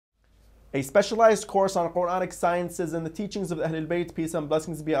A specialized course on Quranic sciences and the teachings of the Ahl-ul-Bayt, peace and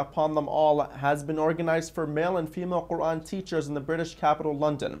blessings be upon them all, has been organized for male and female Quran teachers in the British capital,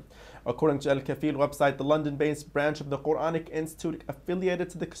 London. According to Al-Kafil website, the London-based branch of the Quranic Institute affiliated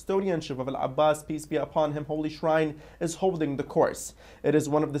to the custodianship of Al-Abbas, peace be upon him, Holy Shrine, is holding the course. It is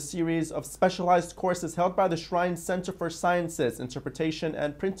one of the series of specialized courses held by the Shrine Center for Sciences, Interpretation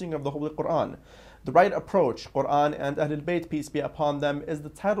and Printing of the Holy Quran. The Right Approach, Quran and Ahl-ul-Bayt, peace be upon them, is the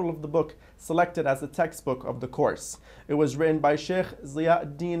title of the book selected as the textbook of the course. It was written by Sheikh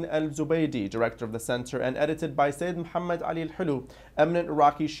Ziyaeddin Al-Zubaidi, director of the center, and edited by Seyyed Mohammad Ali Al-Hulw, eminent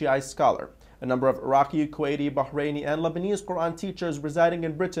Iraqi Shia scholar. A number of Iraqi, Kuwaiti, Bahraini and Lebanese Quran teachers residing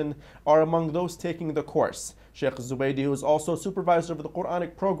in Britain are among those taking the course. Sheikh Zubaidi, who is also supervisor of the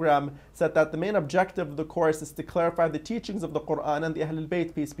Quranic program, said that the main objective of the course is to clarify the teachings of the Quran and the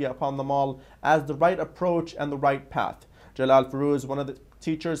Ahl-ul-Bayt, peace be upon them all, as the right approach and the right path. Jalal Firuz, one of the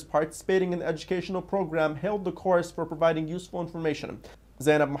teachers participating in the educational program, hailed the course for providing useful information.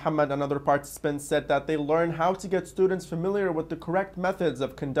 Zainab Muhammad and other participants said that they learn how to get students familiar with the correct methods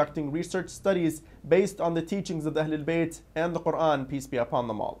of conducting research studies based on the teachings of the Ahl-ul-Bayt and the Quran, peace be upon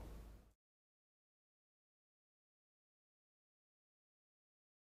them all.